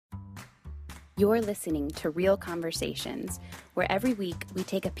You're listening to Real Conversations, where every week we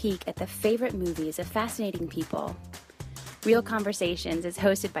take a peek at the favorite movies of fascinating people. Real Conversations is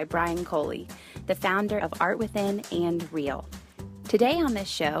hosted by Brian Coley, the founder of Art Within and Real. Today on this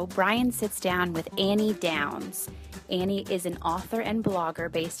show, Brian sits down with Annie Downs. Annie is an author and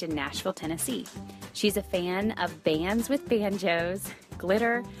blogger based in Nashville, Tennessee. She's a fan of bands with banjos,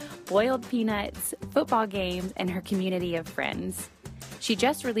 glitter, boiled peanuts, football games, and her community of friends. She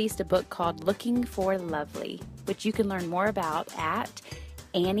just released a book called Looking for Lovely, which you can learn more about at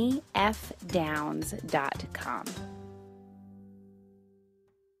anniefdowns.com.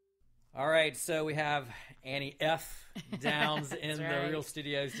 All right, so we have Annie F. Downs in right. the Real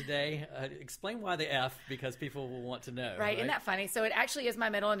Studios today. Explain why the F, because people will want to know. Right, isn't that funny? So it actually is my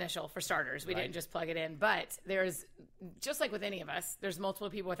middle initial, for starters. We didn't just plug it in. But there's, just like with any of us, there's multiple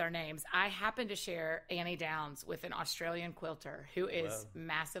people with our names. I happen to share Annie Downs with an Australian quilter who is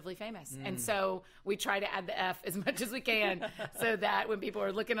massively famous. And so we try to add the F as much as we can so that when people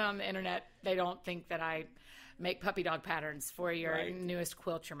are looking on the internet, they don't think that I make puppy dog patterns for your newest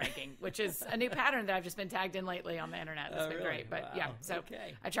quilt you're making, which is a new pattern that I've just been tagged in lately on the internet. That's been great. But yeah, so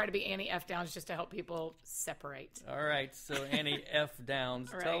I try to be Annie F. Downs just to help people separate. All right, so Annie F.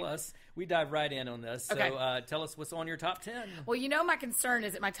 Downs, tell us. We dive right in on this. So tell us what's on your top 10. Well, you know my concern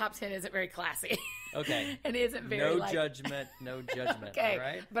is that my top 10 isn't very classy. Okay. It isn't very No judgment. Okay. All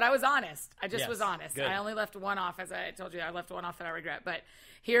right? But I was honest. I just was honest. Good. I only left one off, as I told you. I left one off that I regret. But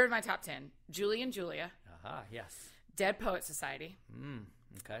here are my top 10. Julie and Julia. Aha, yes. Dead Poet Society.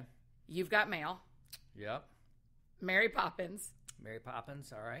 Okay. You've Got Mail. Yep. Mary Poppins. Mary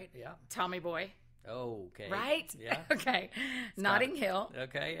Poppins, all right, yeah. Tommy Boy. Okay. Right? Yeah. Okay. Notting Hill.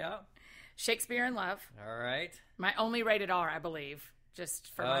 Okay, yeah. Shakespeare in Love. All right. My only rated R, I believe.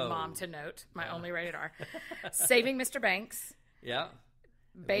 Just for my mom to note. My only rated R. Saving Mr. Banks. Yeah.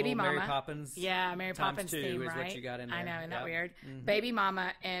 Baby Mama. Mary Poppins. Yeah, Mary Poppins theme, is right? what you got in there. I know, isn't that Yep. weird? Baby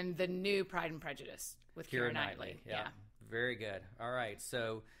Mama and the new Pride and Prejudice with Keira Knightley. Yeah. Very good. All right,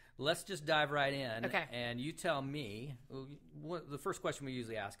 so let's just dive right in. Okay. And you tell me, the first question we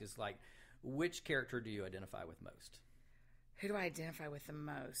usually ask is like, which character do you identify with most? Who do I identify with the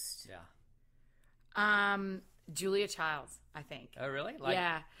most? Yeah. Julia Childs, I think. Oh, really? Like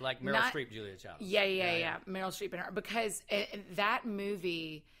Meryl Streep, Julia Childs. Yeah. Meryl Streep and her. Because that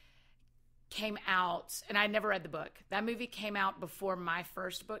movie came out, and I never read the book. That movie came out before my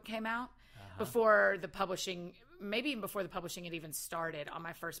first book came out, before the publishing, maybe even before the publishing had even started on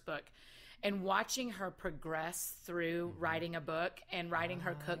my first book. And watching her progress through writing a book and writing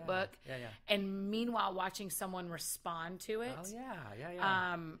her cookbook, and meanwhile watching someone respond to it. Oh,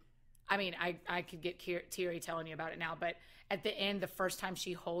 yeah. I mean, I could get teary telling you about it now, but at the end, the first time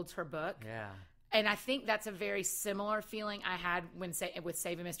she holds her book. Yeah. And I think that's a very similar feeling I had with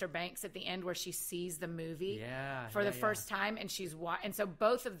Saving Mr. Banks at the end, where she sees the movie for the first time, and and so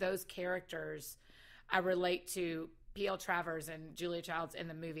both of those characters I relate to. P.L. Travers and Julia Childs in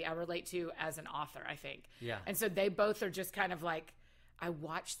the movie I relate to as an author, I think. Yeah. And so they both are just kind of like, I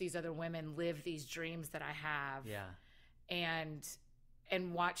watch these other women live these dreams that I have. Yeah. And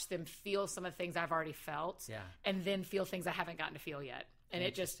watch them feel some of the things I've already felt. Yeah. And then feel things I haven't gotten to feel yet. And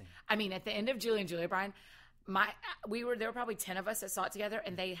it just, I mean, at the end of Julie and Julia, Brian, there were probably 10 of us that saw it together,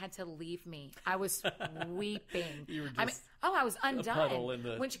 and they had to leave me. I was weeping. You were just I was undone. A puddle in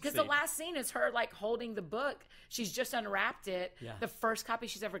the because the last scene is her like holding the book. She's just unwrapped it. Yeah. The first copy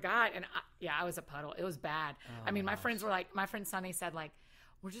she's ever got, and I was a puddle. It was bad. Oh, I mean, my friends were like, my friend Sunny said like,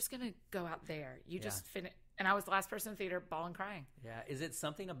 we're just gonna go out there. You just finish. And I was the last person in the theater, bawling, crying. Yeah. Is it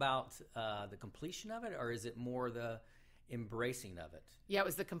something about the completion of it, or is it more the embracing of it? Yeah, it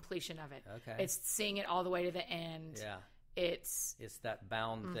was the completion of it. Okay. It's seeing it all the way to the end. Yeah. It's that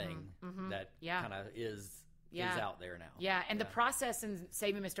bound thing that kind of is out there now. Yeah, and the process in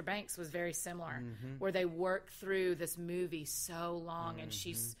Saving Mr. Banks was very similar, where they work through this movie so long, and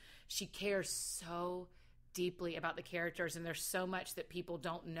she cares so deeply about the characters, and there's so much that people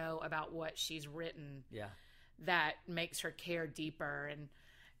don't know about what she's written that makes her care deeper.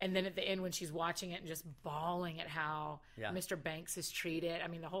 And then at the end, when she's watching it and just bawling at how Mr. Banks is treated, I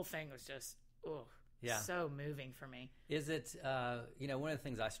mean, the whole thing was just, so moving for me. Is it, one of the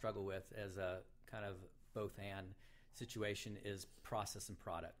things I struggle with as a kind of both-and situation is process and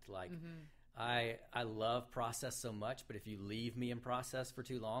product. Like, I love process so much, but if you leave me in process for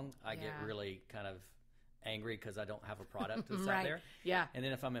too long, I get really kind of angry because I don't have a product that's out there. Yeah. And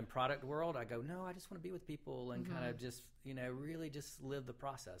then if I'm in product world, I go, no, I just want to be with people and kind of just, really just live the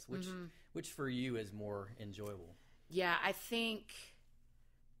process, which for you is more enjoyable. Yeah, I think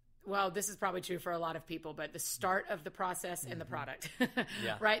Well, this is probably true for a lot of people, but the start of the process and the product,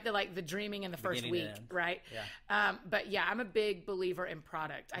 Yeah. right? The dreaming in the first Beginning week, to end. right? Yeah. But yeah, I'm a big believer in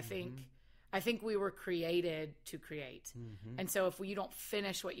product. I think we were created to create. And so if you don't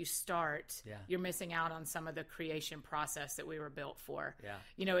finish what you start, you're missing out on some of the creation process that we were built for. Yeah.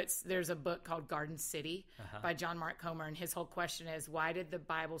 You know, there's a book called Garden City by John Mark Comer, and his whole question is, why did the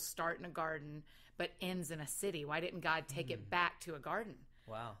Bible start in a garden but ends in a city? Why didn't God take it back to a garden?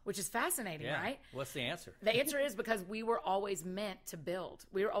 Wow. Which is fascinating, Yeah. right? What's the answer? The answer is because we were always meant to build.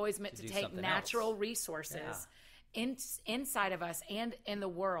 We were always meant to do take something natural else. resources inside of us and in the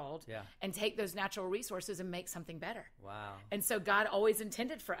world and take those natural resources and make something better. Wow. And so God always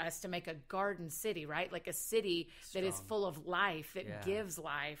intended for us to make a garden city, right? Like a city that is full of life, that gives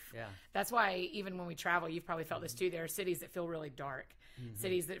life. Yeah. That's why even when we travel, you've probably felt this too, there are cities that feel really dark,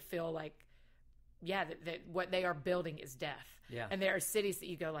 cities that feel like, that what they are building is death. Yeah. And there are cities that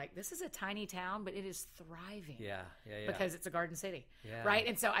you go like, this is a tiny town, but it is thriving. Yeah. Because it's a garden city. Yeah. Right?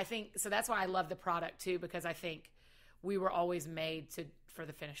 And so that's why I love the product too, because I think we were always made for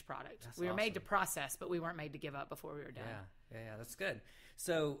the finished product. We were made to process, but we weren't made to give up before we were done. Yeah, that's good.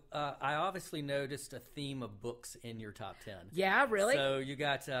 So I obviously noticed a theme of books in your top 10. Yeah, really? So you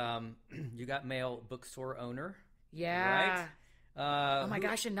got male bookstore owner. Yeah. Right? Oh my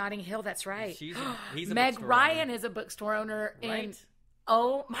gosh, in Notting Hill, that's right. He's a Meg bookstore Ryan owner. is a bookstore owner Right. in.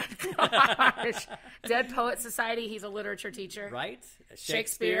 Oh my gosh. Dead Poets Society, he's a literature teacher. Right?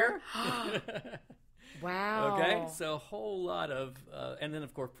 Shakespeare. Wow. Okay, so a whole lot of, and then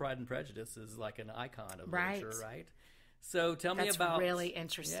of course Pride and Prejudice is like an icon of literature, right? So tell me That's about really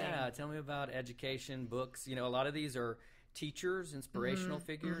interesting. Yeah, tell me about education, books. You know, a lot of these are teachers, inspirational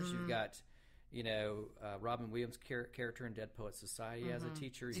figures. You've got, Robin Williams' character in Dead Poets Society as a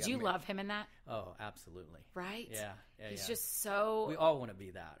teacher. Did you love him in that? Oh, absolutely. Right? Yeah. He's just so. We all want to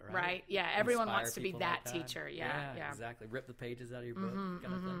be that, right? Right. Yeah. Everyone Inspire wants to be people that like teacher. Yeah. Exactly. Rip the pages out of your book,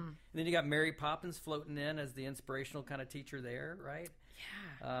 kind of thing. And then you got Mary Poppins floating in as the inspirational kind of teacher there, right?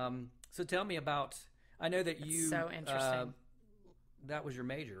 Yeah. So tell me about. I know that you. So interesting. That was your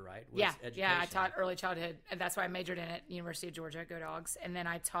major, right? Was education. Yeah. I taught early childhood, and that's why I majored in it. University of Georgia, go Dogs. And then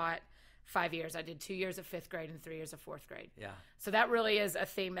I taught 5 years. I did 2 years of 5th grade and 3 years of 4th grade. Yeah. So that really is a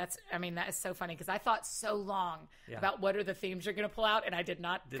theme. That is so funny because I thought so long about what are the themes you're going to pull out, and I didn't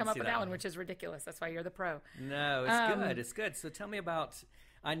come up with that one, which is ridiculous. That's why you're the pro. No, it's good. It's good. So tell me about.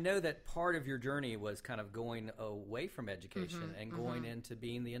 I know that part of your journey was kind of going away from education and going into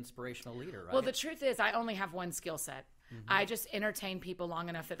being the inspirational leader, right? Well, the truth is, I only have one skill set. I just entertain people long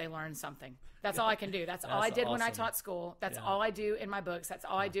enough that they learn something. That's all I can do. That's all I did when I taught school. That's all I do in my books. That's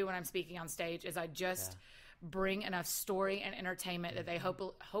all I do when I'm speaking on stage is I just bring enough story and entertainment that they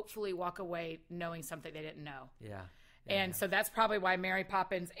hopefully walk away knowing something they didn't know. Yeah. And so that's probably why Mary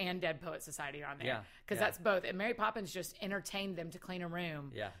Poppins and Dead Poets Society are on there. Because that's both. And Mary Poppins just entertained them to clean a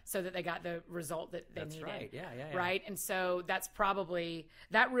room so that they got the result that they needed. Right. Yeah. Right? And so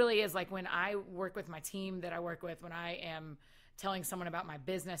that really is like when I work with my team that I work with, when I am telling someone about my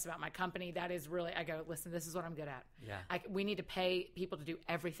business, about my company, that is really, I go, listen, this is what I'm good at. Yeah. We need to pay people to do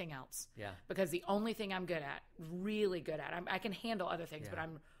everything else. Yeah. Because the only thing I'm good at, really good at, I can handle other things, but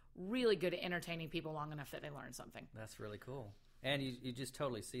I'm really good at entertaining people long enough that they learn something. That's really cool. And you just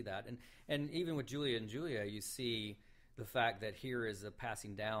totally see that. And even with Julia and Julia, you see the fact that here is a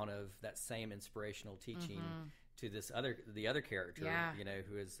passing down of that same inspirational teaching to the other character,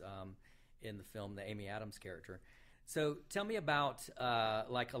 who is in the film, the Amy Adams character. So tell me about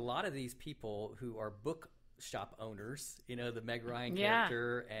like a lot of these people who are bookshop owners, the Meg Ryan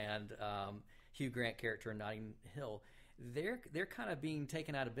character and Hugh Grant character in Notting Hill. They're kind of being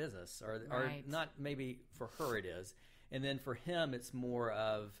taken out of business, or not. Maybe for her it is, and then for him it's more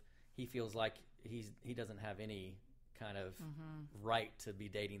of he feels like he doesn't have any kind of right to be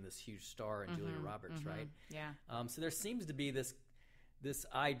dating this huge star and Julia Roberts, right? Yeah. So there seems to be this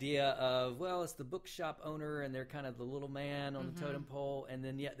idea of, well, it's the bookshop owner and they're kind of the little man on the totem pole, and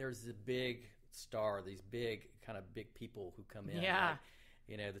then yet there's the big star, these big people who come in. Yeah. Like,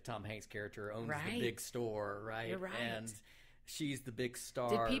 the Tom Hanks character owns the Right. big store, right? You're right. And she's the big star.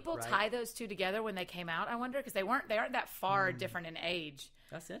 Did people right? tie those two together when they came out? I wonder, because they aren't that far different in age.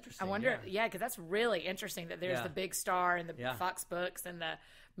 That's interesting. I wonder, because that's really interesting that there's the big star and the Fox Books and the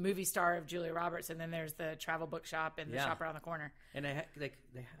movie star of Julia Roberts, and then there's the travel bookshop and the shop around the corner. And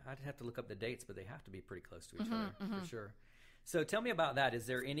I'd have to look up the dates, but they have to be pretty close to each other for sure. So tell me about that. Is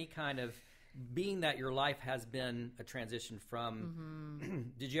there any kind of, being that your life has been a transition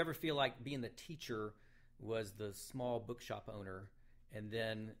from, did you ever feel like being the teacher was the small bookshop owner, And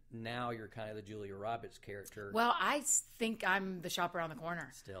then now you're kind of the Julia Roberts character. Well, I think I'm the shop around the corner.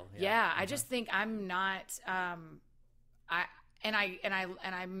 Still, I just think I'm not. I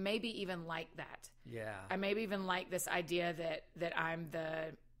maybe even like that. Yeah. I maybe even like this idea that I'm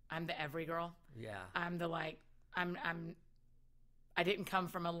the every girl. Yeah. I'm the I didn't come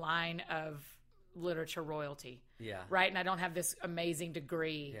from a line of literature royalty. Yeah. Right, and I don't have this amazing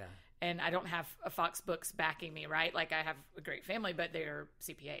degree. Yeah. And I don't have a Fox Books backing me, right? Like, I have a great family, but they're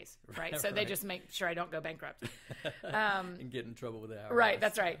CPAs, right? So they just make sure I don't go bankrupt. And get in trouble with that. Right,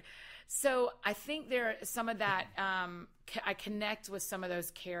 that's right. So I think there some of that, I connect with some of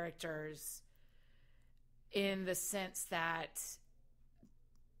those characters in the sense that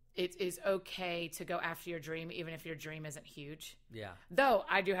it is okay to go after your dream, even if your dream isn't huge. Yeah. Though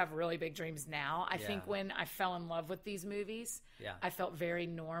I do have really big dreams now. I think when I fell in love with these movies, I felt very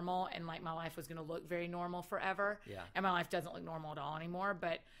normal and like my life was going to look very normal forever. Yeah. And my life doesn't look normal at all anymore.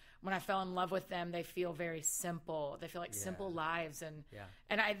 But when I fell in love with them, they feel very simple. They feel like simple lives. And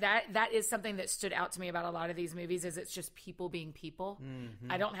that is something that stood out to me about a lot of these movies is it's just people being people.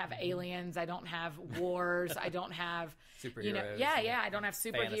 Mm-hmm. I don't have aliens. I don't have wars. I don't have superheroes. I don't have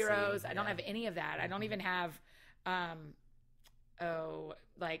superheroes. Fantasy, I don't have any of that. I don't even have,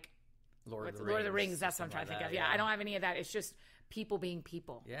 like Lord of the Rings. That's what I'm trying to think of. Yeah, I don't have any of that. It's just people being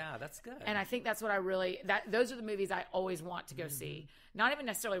people. Yeah, that's good. And I think that's what those are the movies I always want to go see. Not even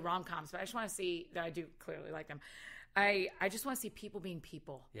necessarily rom-coms, but I just want to see that I do clearly like them. I just want to see people being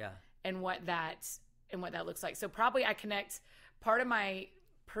people. Yeah. And what that looks like. So probably I connect part of my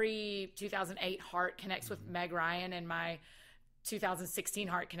pre-2008 heart connects with Meg Ryan and my 2016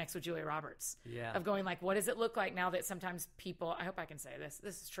 heart connects with Julia Roberts. Yeah. Of going like, what does it look like now that sometimes people, I hope I can say this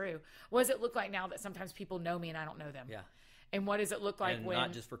is true. What does it look like now that sometimes people know me and I don't know them? Yeah. And what does it look like when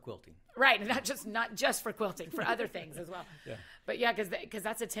not just for quilting, right? And not just for quilting, for other things as well. Yeah. But yeah, because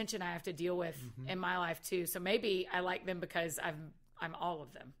that's a tension I have to deal with in my life too. So maybe I like them because I'm all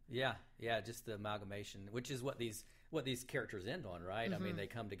of them. Yeah, yeah, just the amalgamation, which is what these characters end on, right? I mean, they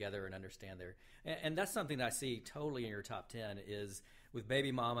come together and understand and that's something that I see totally in your top 10 is with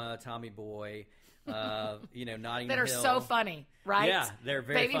Baby Mama, Tommy Boy, Notting Hill. That are so funny, right? Yeah, they're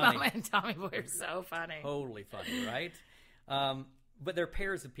very Baby funny. Mama and Tommy Boy are so funny. Totally funny, right? But they're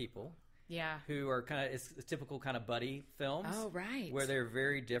pairs of people. Yeah. Who are it's a typical kind of buddy films. Oh, right. Where they're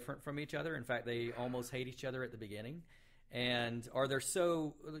very different from each other. In fact, they almost hate each other at the beginning. Or they're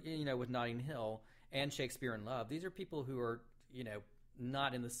so, with Notting Hill and Shakespeare in Love, these are people who are,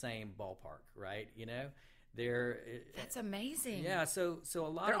 not in the same ballpark, right? That's amazing. Yeah, so a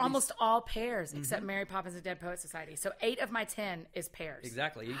lot they're of almost all pairs except Mary Poppins and Dead Poets Society. So 8 of my 10 is pairs.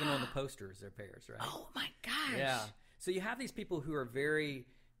 Exactly. Even on the posters, they're pairs, right? Oh my gosh. Yeah. So you have these people who are very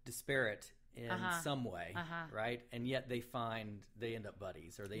disparate in some way, right? And yet they end up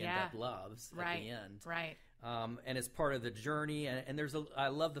buddies or they end up loves at the end. Right. And it's part of the journey. And I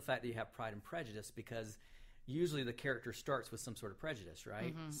love the fact that you have Pride and Prejudice because usually the character starts with some sort of prejudice,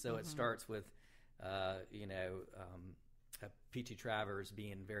 right? So it starts with, P.T. Travers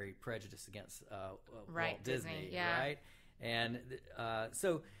being very prejudiced against Walt Disney, right? And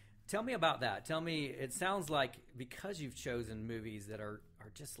so tell me about that. Tell me, it sounds like because you've chosen movies that are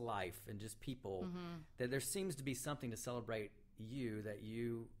just life and just people, that there seems to be something to celebrate you that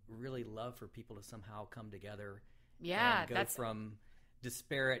you really love for people to somehow come together and go from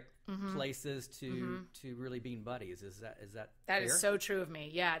disparate places to really being buddies. Is that that fair? Is so true of me.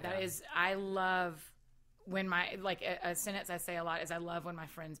 Yeah, that is. I love when a sentence I say a lot is I love when my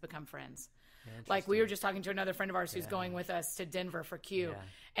friends become friends. Like we were just talking to another friend of ours who's going with us to Denver for Q,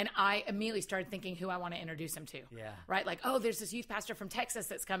 and I immediately started thinking who I want to introduce him to. Yeah. Right? Like, oh, there's this youth pastor from Texas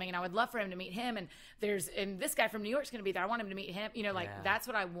that's coming, and I would love for him to meet him. And this guy from New York's going to be there. I want him to meet him. That's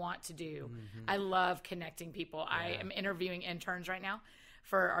what I want to do. I love connecting people. Yeah. I am interviewing interns right now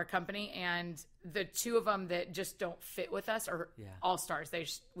for our company, and the 2 of them that just don't fit with us are all stars.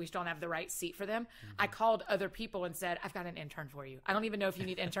 We just don't have the right seat for them. I called other people and said, I've got an intern for you. I don't even know if you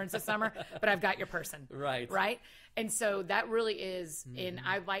need interns this summer, but I've got your person. Right? And so that really is, and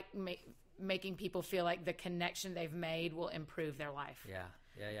I like making people feel like the connection they've made will improve their life. Yeah.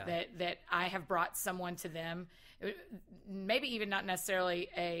 That I have brought someone to them, maybe even not necessarily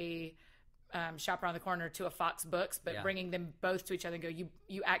a shop around the corner to a Fox Books, but bringing them both to each other and go,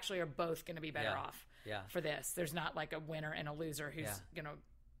 you actually are both going to be better off for this. There's not like a winner and a loser who's going to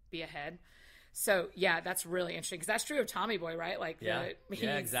be ahead. So yeah, that's really interesting because that's true of Tommy Boy, right? Like, he's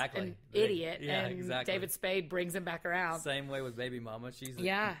exactly. an idiot, Yeah, and exactly. David Spade brings him back around. Same way with Baby Mama. She's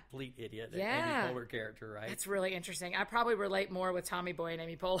a complete idiot. Amy Poehler character, right? That's really interesting. I probably relate more with Tommy Boy and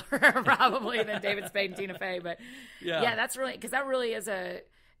Amy Poehler probably than David Spade and Tina Fey. But yeah, that's really, because that really is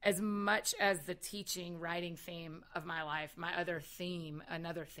as much as the teaching, writing theme of my life, my another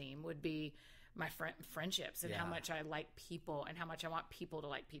theme would be my friendships and how much I like people and how much I want people to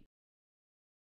like people.